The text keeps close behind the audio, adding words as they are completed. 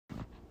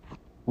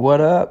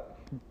What up?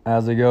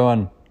 How's it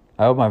going?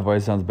 I hope my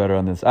voice sounds better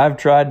on this. I've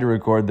tried to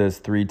record this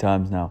 3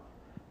 times now.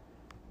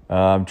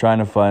 I'm trying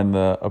to find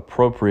the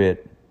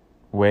appropriate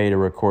way to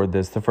record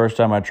this. The first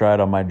time I tried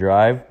on my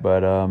drive,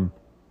 but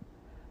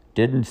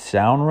didn't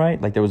sound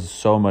right. Like there was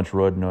so much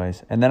road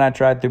noise. And then I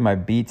tried through my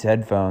Beats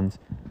headphones,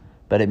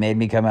 but it made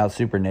me come out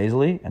super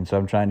nasally. And so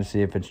I'm trying to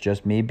see if it's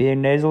just me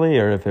being nasally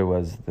or if it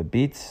was the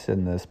Beats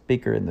and the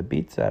speaker and the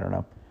Beats. I don't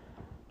know.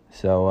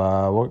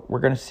 So we're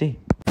going to see.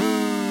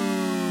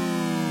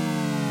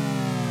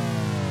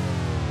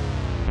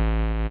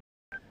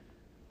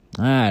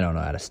 I don't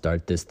know how to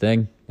start this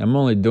thing. I'm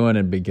only doing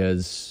it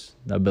because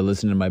I've been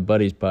listening to my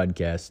buddy's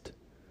podcast,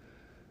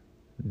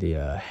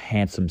 The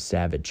Handsome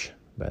Savage,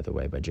 by the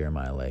way, by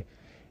Jeremiah Lay.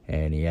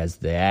 And he has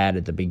the ad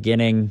at the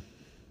beginning,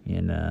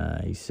 and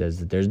he says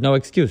that there's no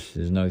excuse.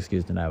 There's no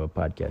excuse to not have a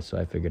podcast. So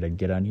I figured I'd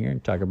get on here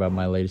and talk about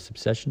my latest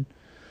obsession.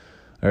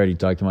 I already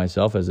talked to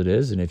myself as it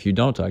is, and if you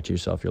don't talk to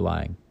yourself, you're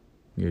lying.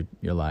 You're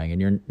lying,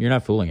 and you're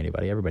not fooling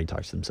anybody. Everybody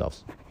talks to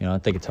themselves. I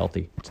think it's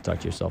healthy to talk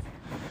to yourself.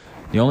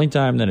 The only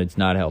time that it's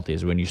not healthy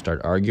is when you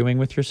start arguing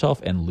with yourself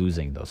and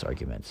losing those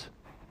arguments.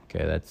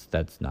 Okay,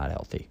 that's not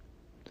healthy.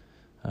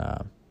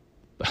 But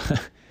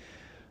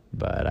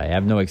I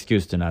have no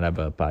excuse to not have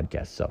a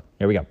podcast. So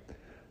here we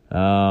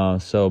go.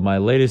 So my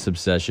latest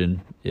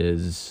obsession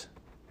is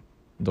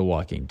The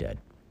Walking Dead,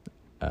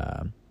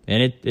 and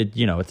it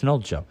it's an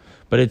old show,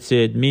 but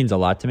it means a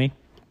lot to me,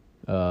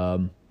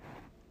 and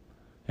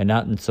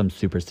not in some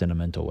super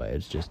sentimental way.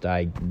 It's just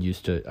I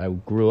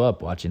grew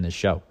up watching this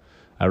show.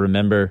 I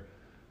remember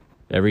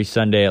every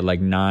Sunday at like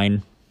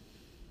 9,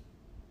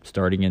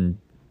 starting in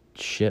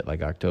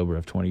like October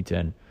of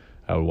 2010,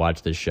 I would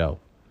watch this show.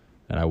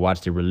 And I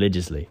watched it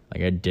religiously.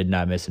 Like I did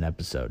not miss an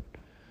episode.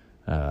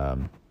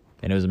 And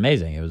it was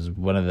amazing. It was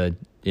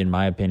in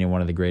my opinion,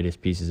 one of the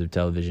greatest pieces of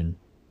television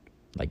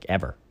like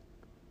ever.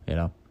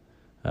 It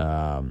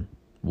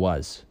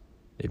was.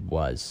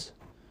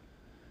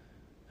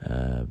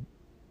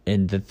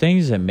 And the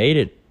things that made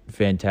it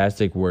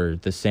fantastic were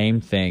the same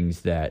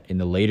things that in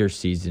the later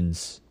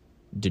seasons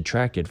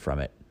detracted from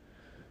it.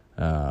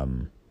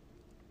 In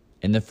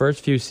the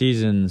first few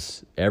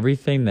seasons,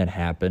 everything that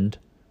happened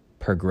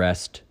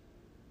progressed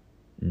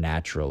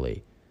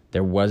naturally.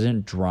 There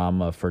wasn't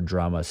drama for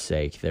drama's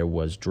sake. There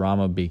was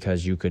drama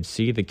because you could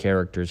see the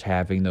characters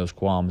having those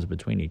qualms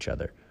between each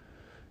other.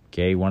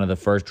 Okay, one of the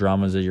first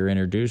dramas that you're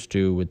introduced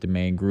to with the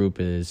main group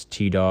is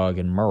T-Dog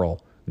and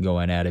Merle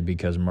going at it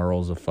because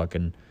Merle's a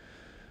fucking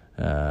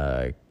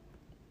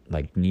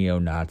like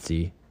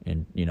neo-Nazi,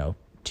 and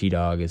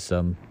T-Dog is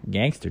some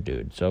gangster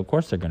dude. So, of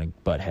course, they're going to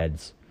butt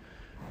heads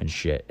and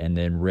shit. And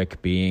then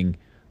Rick, being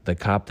the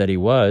cop that he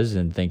was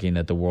and thinking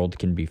that the world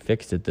can be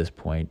fixed at this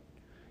point,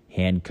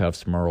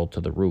 handcuffs Merle to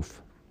the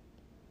roof.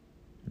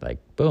 Like,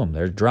 boom,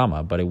 there's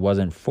drama, but it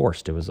wasn't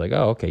forced. It was like,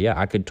 oh, okay, yeah,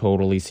 I could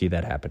totally see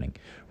that happening.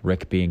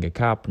 Rick, being a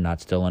cop, not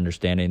still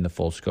understanding the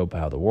full scope of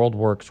how the world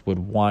works, would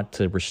want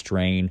to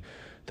restrain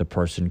the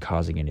person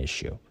causing an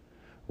issue,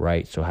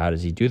 right? So how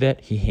does he do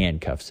that? He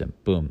handcuffs him.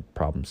 Boom,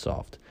 problem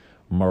solved.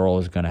 Merle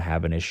is going to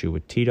have an issue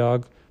with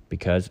T-Dog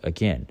because,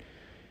 again,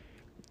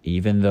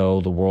 even though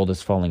the world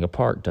is falling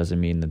apart, doesn't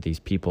mean that these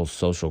people's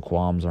social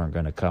qualms aren't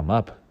going to come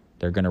up.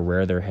 They're going to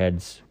rear their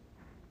heads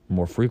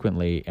more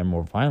frequently and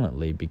more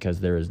violently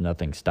because there is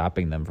nothing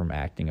stopping them from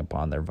acting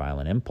upon their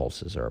violent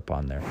impulses or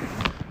upon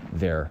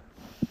their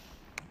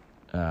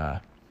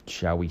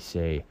shall we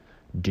say,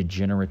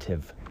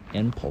 degenerative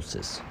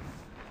impulses,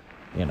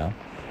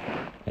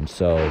 And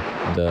so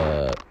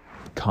the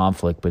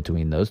conflict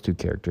between those two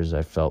characters,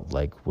 I felt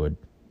like would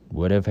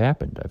have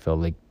happened. I felt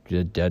like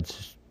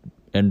that's,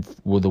 and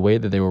with the way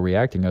that they were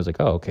reacting, I was like,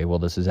 oh, okay, well,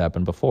 this has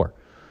happened before,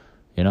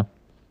 It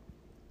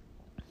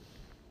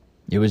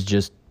was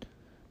just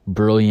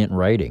brilliant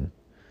writing.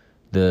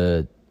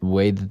 The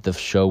way that the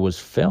show was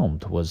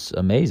filmed was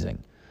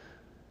amazing.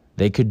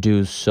 They could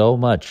do so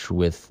much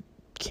with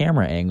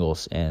camera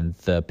angles and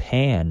the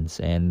pans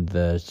and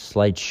the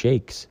slight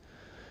shakes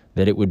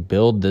that it would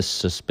build this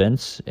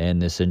suspense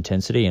and this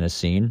intensity in a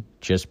scene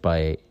just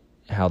by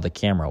how the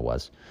camera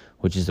was,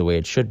 which is the way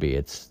it should be.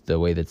 It's the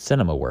way that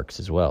cinema works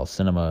as well.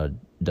 Cinema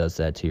does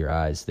that to your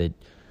eyes. That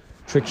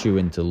tricks you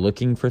into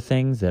looking for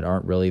things that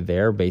aren't really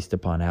there based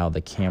upon how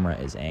the camera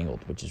is angled,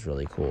 which is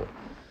really cool.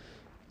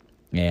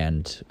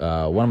 And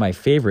one of my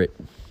favorite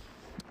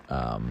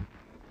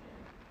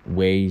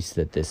ways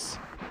that this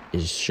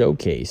is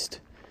showcased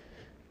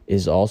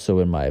is also,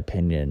 in my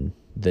opinion,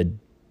 the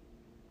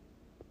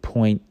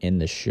point in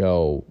the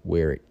show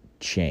where it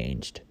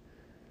changed.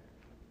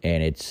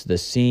 And it's the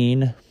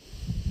scene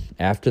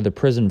after the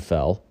prison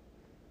fell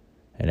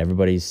and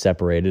everybody's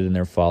separated and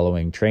they're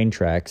following train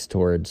tracks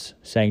towards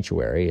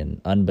Sanctuary,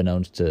 and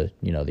unbeknownst to,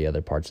 the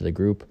other parts of the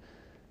group,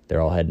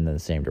 they're all heading in the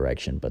same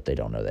direction, but they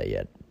don't know that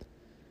yet.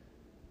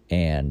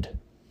 And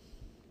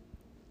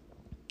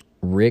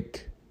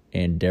Rick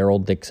and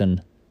Daryl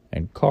Dixon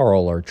and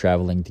Carl are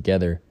traveling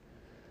together,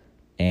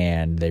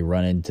 and they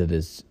run into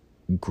this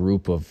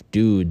group of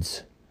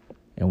dudes,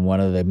 and one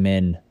of the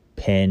men,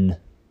 Penn,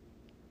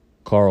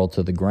 Carl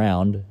to the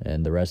ground,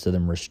 and the rest of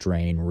them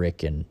restrain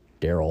Rick and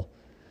Daryl.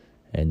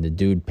 And the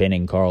dude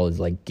pinning Carl is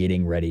like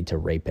getting ready to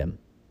rape him.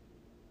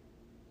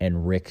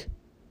 And Rick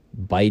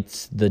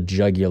bites the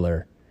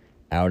jugular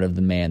out of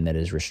the man that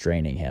is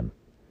restraining him.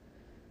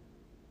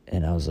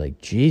 And I was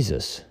like,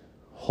 Jesus,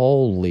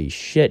 holy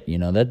shit,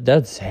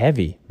 that's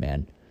heavy,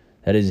 man.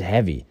 That is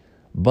heavy.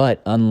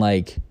 But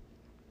unlike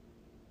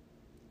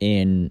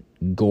in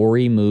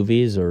gory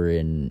movies or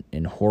in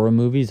horror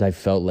movies, I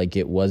felt like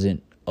it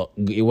wasn't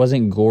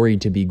gory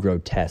to be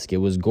grotesque. It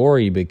was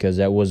gory because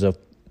that was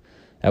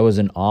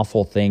an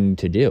awful thing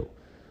to do.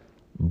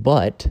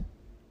 But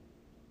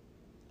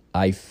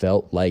I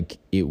felt like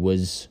it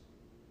was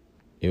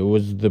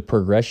the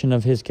progression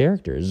of his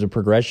character. It was a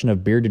progression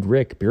of Bearded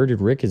Rick. Bearded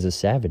Rick is a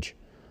savage.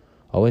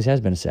 Always has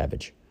been a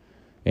savage.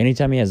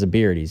 Anytime he has a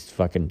beard, he's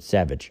fucking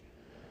savage.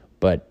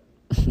 But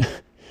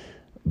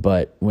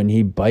but when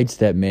he bites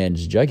that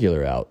man's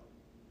jugular out,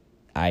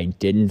 I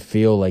didn't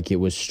feel like it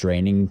was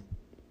straining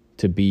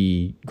to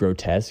be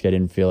grotesque. I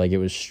didn't feel like it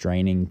was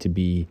straining to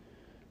be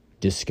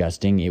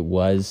disgusting. It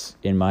was,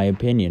 in my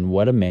opinion,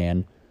 what a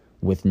man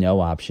with no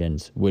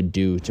options would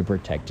do to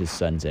protect his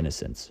son's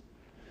innocence.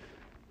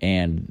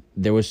 And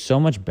there was so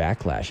much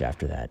backlash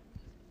after that.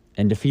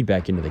 And to feed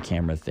back into the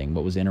camera thing,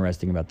 what was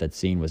interesting about that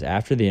scene was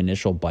after the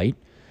initial bite,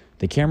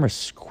 the camera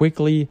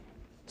quickly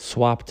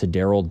swapped to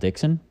Daryl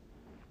Dixon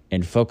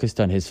and focused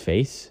on his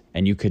face,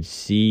 and you could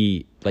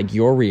see, like,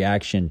 your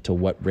reaction to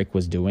what Rick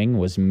was doing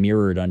was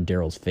mirrored on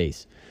Daryl's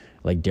face.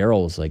 Like,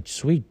 Daryl was like,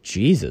 sweet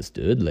Jesus,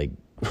 dude. Like,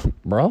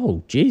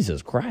 bro,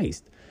 Jesus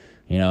Christ.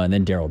 And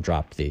then Daryl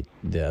dropped the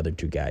other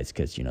two guys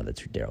because,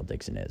 that's who Daryl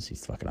Dixon is.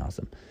 He's fucking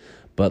awesome.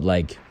 But,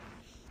 like,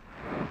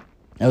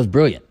 that was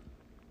brilliant.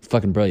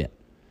 Fucking brilliant.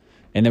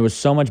 And there was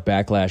so much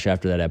backlash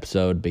after that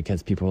episode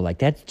because people were like,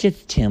 that's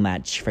just too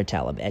much for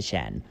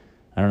television.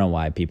 I don't know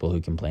why people who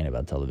complain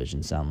about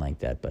television sound like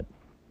that, but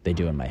they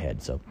do in my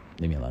head, so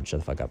leave me alone. Shut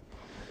the fuck up.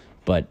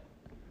 But,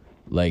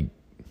 like,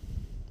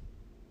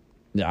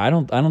 I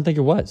don't think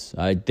it was.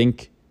 I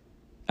think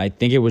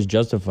it was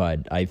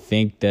justified. I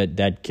think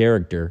that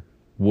character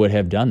would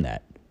have done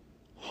that.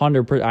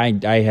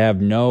 100%. I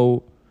have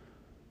no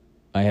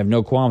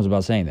qualms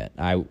about saying that.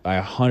 I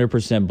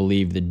 100%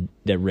 believe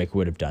that Rick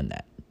would have done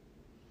that.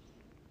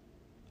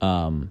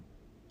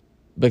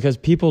 Because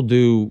people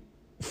do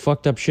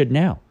fucked up shit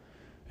now.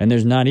 And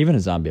there's not even a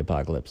zombie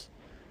apocalypse.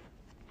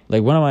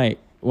 Like one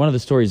of the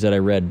stories that I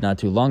read not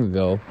too long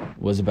ago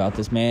was about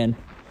this man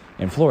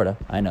in Florida.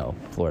 I know,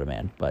 Florida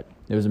man. But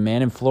there was a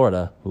man in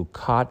Florida who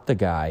caught the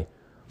guy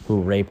who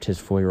raped his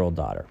 4-year-old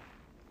daughter.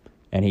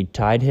 And he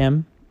tied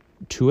him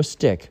to a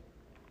stick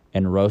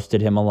and roasted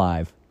him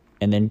alive.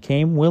 And then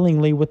came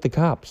willingly with the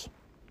cops.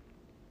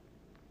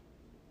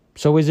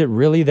 So is it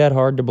really that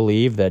hard to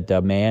believe that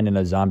a man in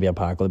a zombie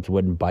apocalypse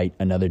wouldn't bite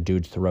another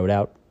dude's throat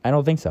out? I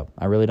don't think so.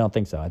 I really don't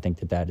think so. I think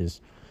that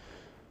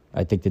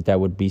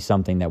would be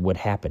something that would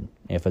happen.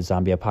 If a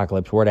zombie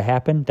apocalypse were to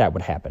happen, that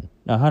would happen.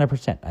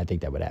 100%. I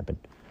think that would happen.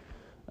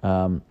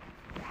 And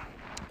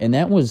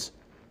that was,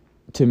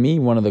 to me,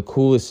 one of the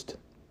coolest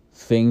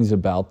things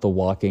about The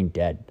Walking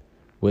Dead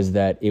was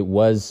that it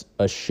was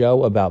a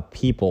show about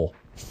people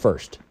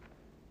first.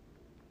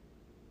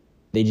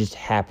 They just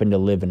happened to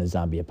live in a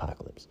zombie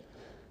apocalypse.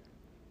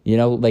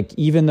 Like,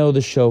 even though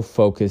the show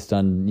focused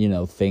on,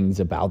 things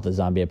about the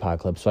zombie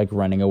apocalypse, like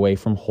running away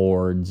from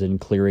hordes and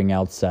clearing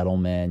out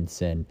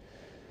settlements, and,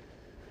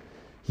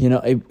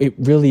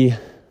 it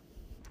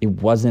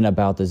wasn't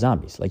about the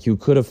zombies. Like, you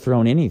could have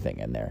thrown anything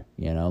in there,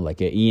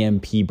 like an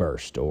EMP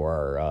burst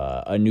or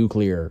a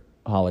nuclear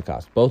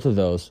holocaust. Both of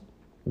those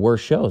were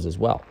shows as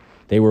well.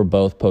 They were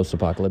both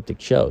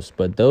post-apocalyptic shows,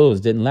 but those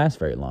didn't last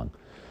very long.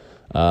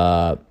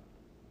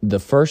 The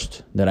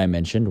first that I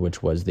mentioned,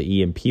 which was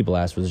the EMP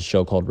blast, was a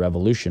show called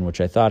Revolution, which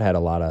I thought had a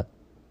lot of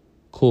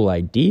cool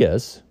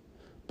ideas,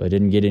 but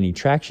didn't get any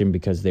traction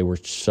because they were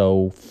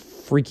so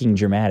freaking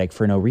dramatic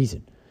for no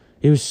reason.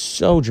 It was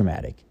so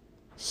dramatic.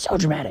 So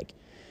dramatic.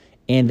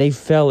 And they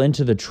fell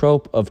into the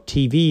trope of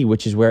TV,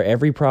 which is where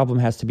every problem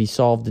has to be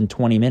solved in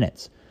 20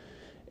 minutes.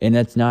 And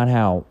that's not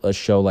how a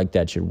show like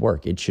that should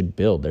work. It should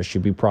build. There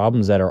should be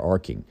problems that are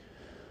arcing.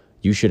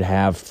 You should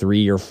have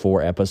 3 or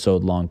 4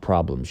 episode long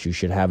problems. You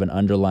should have an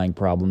underlying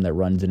problem that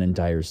runs an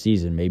entire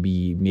season,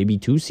 maybe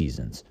 2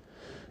 seasons,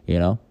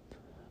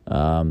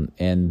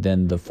 And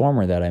then the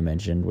former that I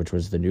mentioned, which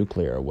was the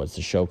nuclear, was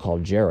the show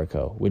called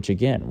Jericho, which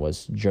again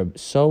was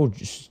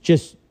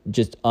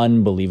just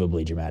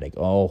unbelievably dramatic.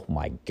 Oh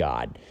my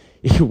God.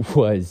 It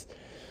was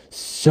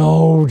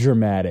so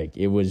dramatic.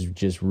 It was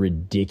just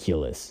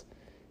ridiculous.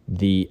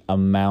 The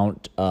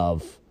amount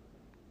of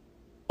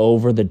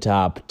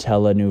over-the-top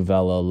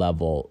telenovela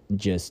level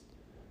just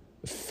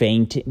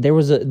faint. There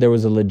was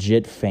a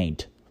legit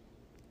faint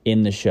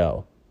in the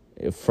show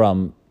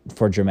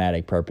for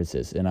dramatic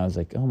purposes, and I was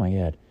like, oh my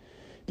God,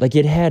 like,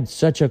 it had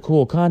such a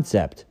cool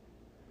concept.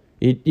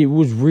 It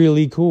was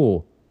really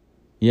cool,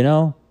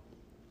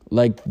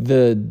 Like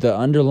the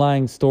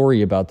underlying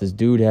story about this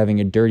dude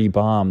having a dirty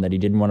bomb that he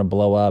didn't want to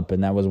blow up,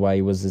 and that was why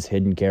he was this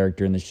hidden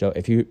character in the show.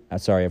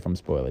 Sorry if I'm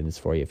spoiling this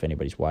for you, if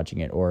anybody's watching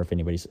it, or if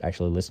anybody's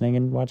actually listening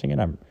and watching it,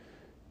 I'm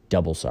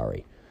double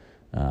sorry.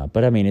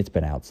 But I mean, it's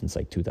been out since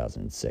like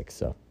 2006,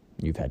 so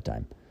you've had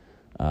time.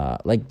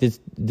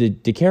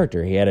 The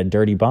character, he had a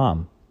dirty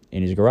bomb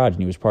in his garage,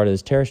 and he was part of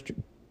this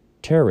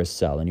terrorist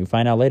cell, and you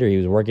find out later he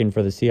was working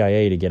for the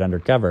CIA to get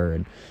undercover,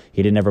 and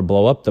he didn't ever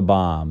blow up the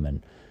bomb,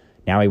 and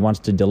now he wants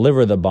to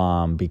deliver the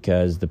bomb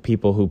because the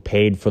people who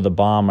paid for the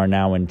bomb are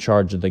now in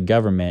charge of the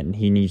government, and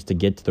he needs to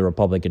get to the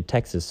Republic of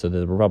Texas so that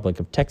the Republic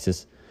of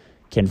Texas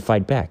can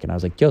fight back. And I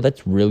was like, yo,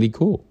 that's really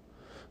cool.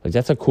 Like,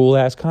 that's a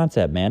cool-ass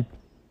concept, man.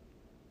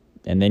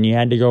 And then you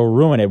had to go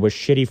ruin it with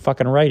shitty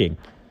fucking writing.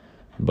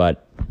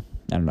 But,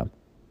 I don't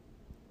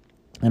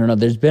know.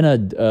 There's been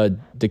a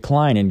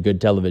decline in good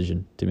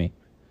television to me.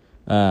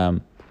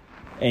 And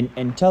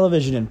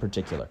television in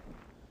particular.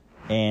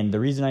 And the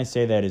reason I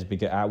say that is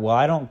because,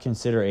 I don't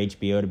consider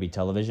HBO to be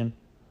television,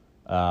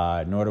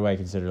 nor do I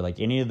consider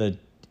like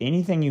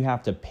anything you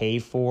have to pay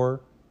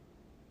for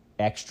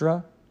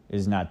extra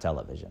is not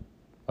television.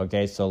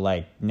 Okay, so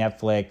like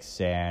Netflix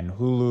and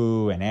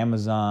Hulu and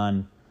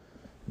Amazon,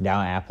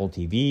 now Apple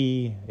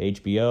TV,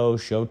 HBO,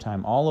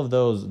 Showtime, all of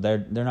those,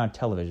 they're not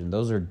television.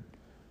 Those are,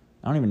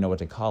 I don't even know what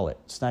to call it.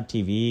 It's not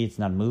TV, it's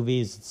not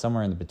movies, it's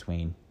somewhere in the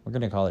between. We're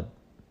going to call it,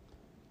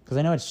 because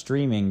I know it's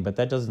streaming, but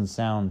that doesn't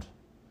sound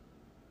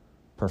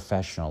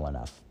professional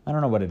enough. I don't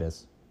know what it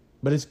is,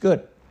 but it's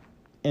good.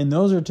 And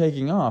those are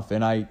taking off,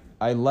 and I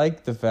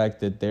like the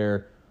fact that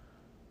they're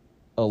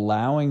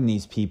allowing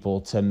these people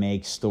to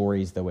make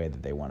stories the way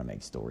that they want to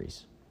make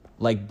stories.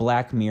 Like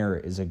Black Mirror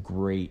is a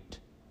great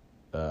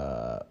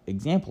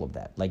example of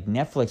that. Like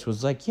Netflix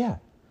was like,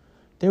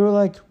 they were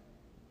like,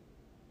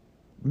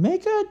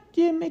 make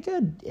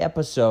a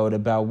episode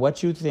about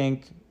what you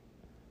think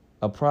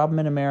a problem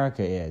in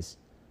America is,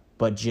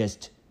 but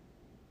just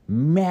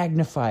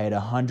magnify it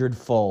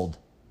 100-fold.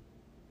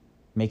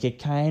 Make it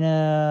kind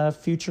of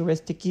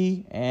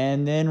futuristic-y,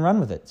 and then run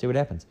with it. See what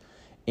happens.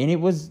 And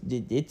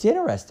it's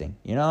interesting,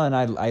 and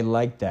I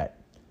like that.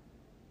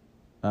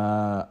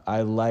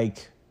 I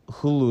like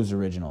Hulu's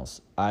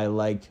originals. I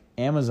like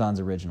Amazon's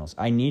originals.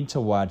 I need to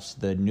watch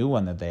the new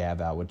one that they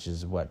have out, which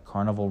is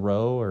Carnival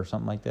Row or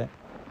something like that.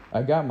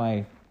 I got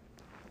my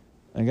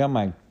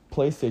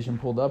PlayStation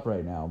pulled up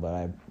right now, but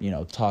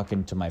I'm,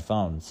 talking to my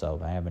phone,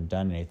 so I haven't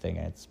done anything,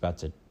 and it's about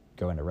to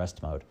go into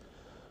rest mode.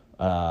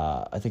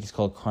 I think it's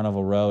called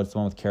Carnival Row. It's the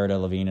one with Cara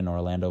Delevingne and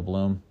Orlando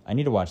Bloom. I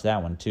need to watch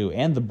that one, too.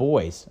 And The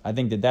Boys. I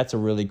think that's a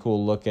really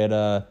cool look at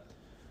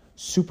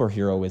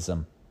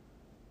superheroism.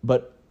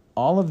 But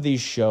all of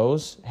these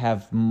shows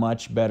have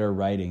much better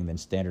writing than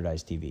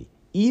standardized TV.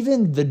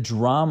 Even the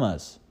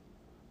dramas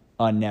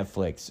on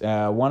Netflix.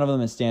 One of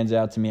them that stands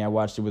out to me, I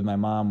watched it with my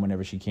mom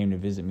whenever she came to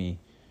visit me,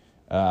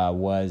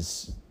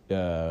 was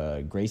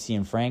Gracie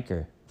and Frank,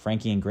 or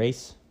Frankie and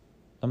Grace,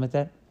 something like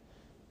that.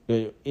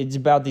 It's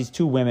about these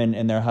two women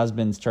and their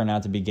husbands turn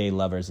out to be gay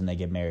lovers and they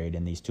get married,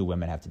 and these two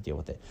women have to deal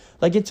with it.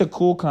 Like, it's a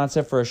cool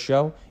concept for a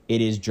show.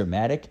 It is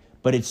dramatic,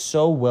 but it's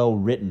so well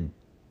written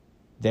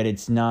that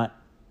it's not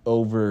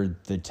over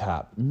the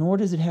top. Nor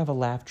does it have a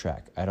laugh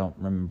track. I don't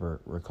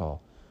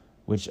recall,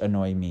 which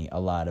annoy me a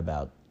lot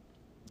about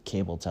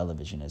cable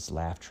television is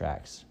laugh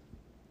tracks.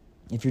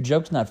 If your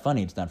joke's not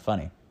funny, it's not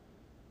funny.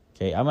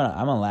 Okay, I'm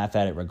gonna laugh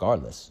at it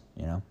regardless,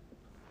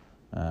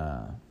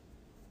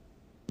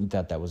 I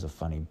thought that was a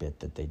funny bit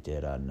that they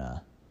did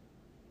on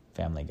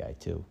Family Guy,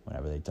 too,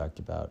 whenever they talked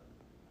about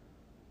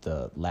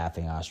the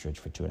laughing ostrich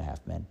for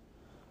 2.5 Men.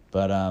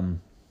 But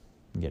I'm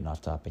getting off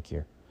topic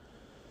here.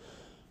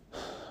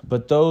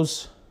 But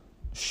those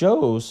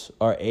shows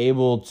are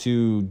able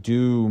to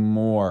do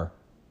more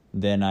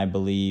than I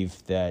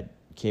believe that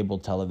cable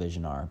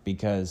television are,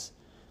 because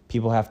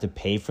people have to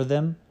pay for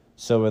them,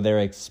 so they're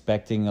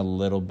expecting a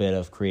little bit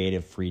of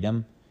creative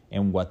freedom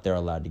in what they're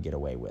allowed to get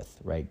away with,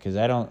 right? Because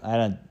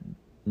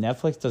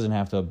Netflix doesn't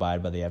have to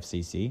abide by the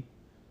FCC,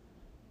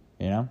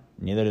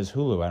 Neither does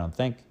Hulu, I don't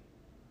think.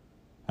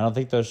 I don't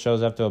think those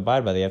shows have to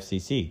abide by the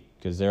FCC,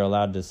 because they're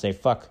allowed to say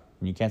fuck,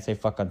 and you can't say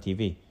fuck on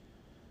TV.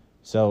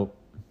 So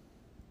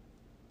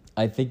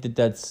I think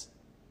that's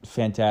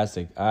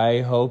fantastic.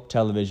 I hope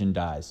television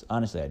dies.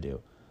 Honestly, I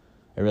do.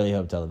 I really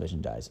hope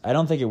television dies. I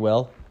don't think it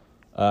will,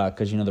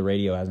 because the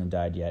radio hasn't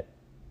died yet.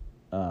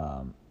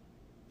 But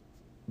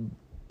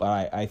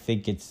I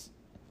think its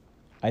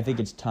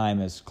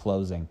time is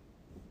closing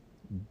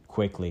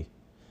quickly.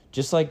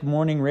 Just like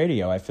morning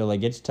radio, I feel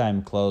like its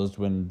time closed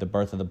when the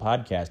birth of the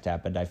podcast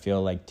happened. I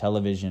feel like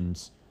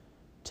television's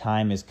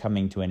time is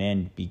coming to an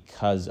end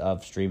because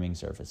of streaming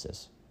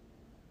services,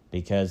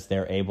 because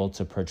they're able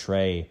to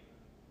portray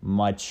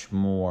much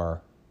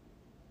more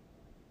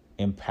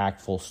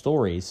impactful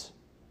stories,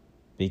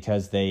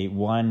 because they,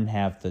 one,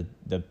 have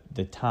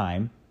the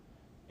time,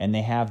 and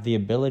they have the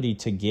ability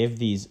to give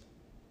these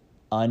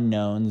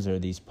unknowns or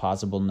these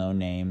possible no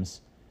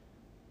names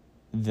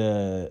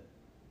the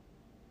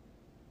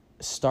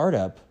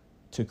startup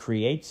to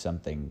create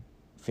something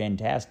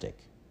fantastic.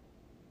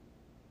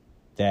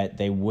 that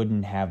they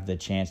wouldn't have the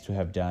chance to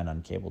have done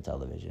on cable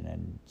television.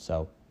 And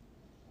so,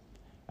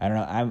 I don't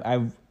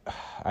know.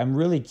 I'm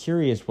really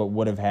curious what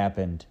would have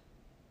happened.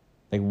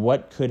 Like,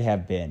 what could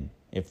have been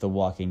if The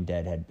Walking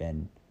Dead had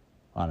been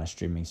on a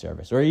streaming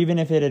service, or even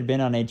if it had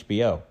been on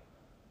HBO.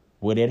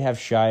 Would it have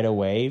shied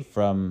away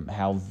from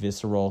how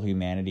visceral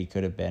humanity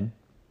could have been,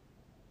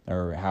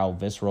 or how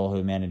visceral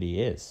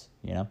humanity is?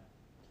 You know,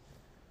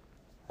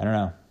 I don't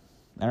know.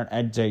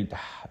 I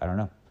don't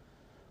know.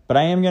 But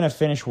I am gonna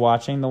finish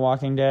watching The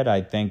Walking Dead.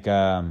 I think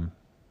I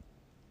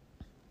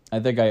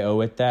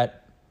owe it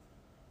that,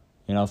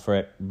 you know, for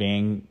it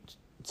being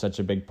such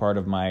a big part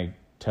of my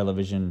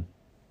television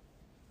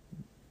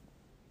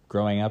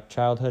growing up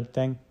childhood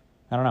thing.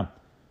 I don't know.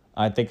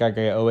 I think I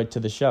owe it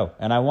to the show.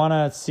 And I want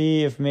to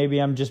see if maybe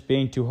I'm just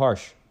being too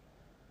harsh.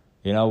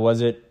 You know,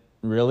 was it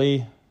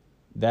really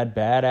that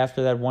bad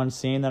after that one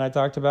scene that I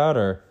talked about?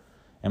 Or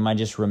am I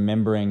just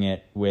remembering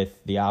it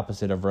with the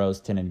opposite of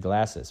rose-tinted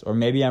glasses? Or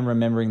maybe I'm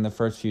remembering the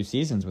first few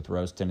seasons with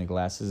rose-tinted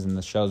glasses and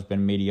the show's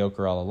been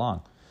mediocre all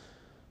along.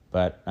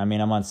 But, I mean,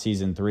 I'm on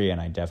season 3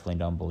 and I definitely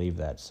don't believe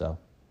that. So,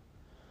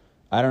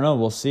 I don't know.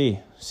 We'll see.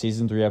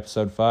 Season 3,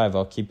 episode 5.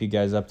 I'll keep you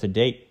guys up to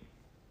date.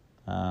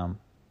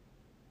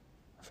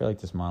 I feel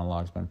like this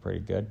monologue's been pretty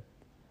good.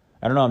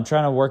 I don't know. I'm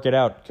trying to work it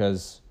out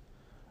because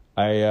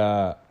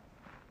my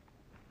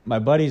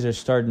buddies are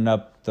starting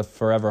up the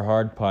Forever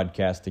Hard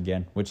podcast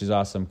again, which is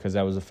awesome because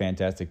that was a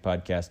fantastic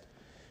podcast.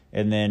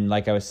 And then,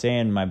 like I was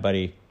saying, my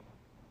buddy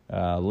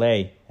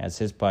Lay has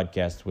his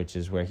podcast, which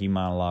is where he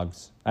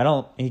monologues.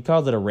 He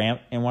calls it a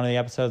rant in one of the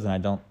episodes,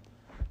 and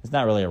it's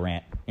not really a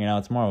rant. You know,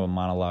 it's more of a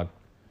monologue.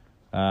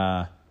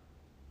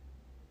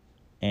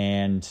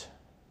 And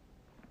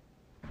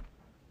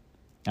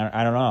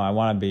I don't know. I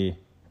want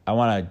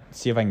to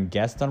see if I can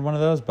guest on one of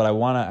those, but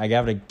I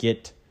got to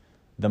get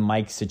the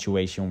mic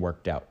situation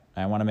worked out.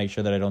 I want to make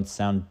sure that I don't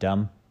sound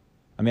dumb.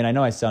 I mean, I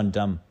know I sound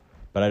dumb,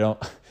 but I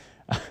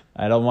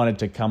don't want it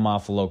to come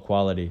off low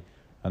quality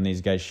on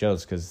these guys'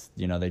 shows because,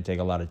 you know, they take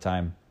a lot of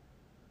time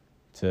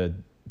to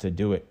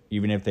do it.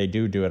 Even if they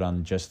do it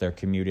on just their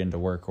commute into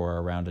work or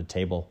around a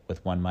table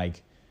with one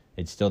mic,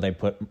 they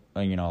put,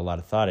 you know, a lot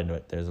of thought into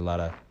it. There's a lot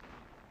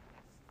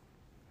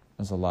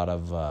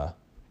of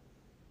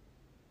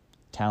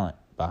talent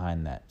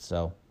behind that.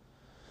 So,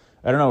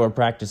 I don't know. We're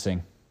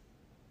practicing.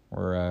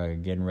 We're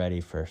getting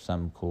ready for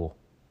something cool.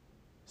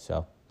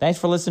 So, thanks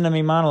for listening to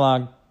me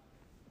monologue.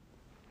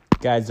 You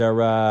guys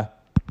are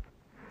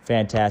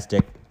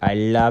fantastic. I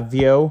love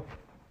you.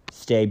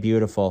 Stay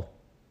beautiful.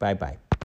 Bye-bye.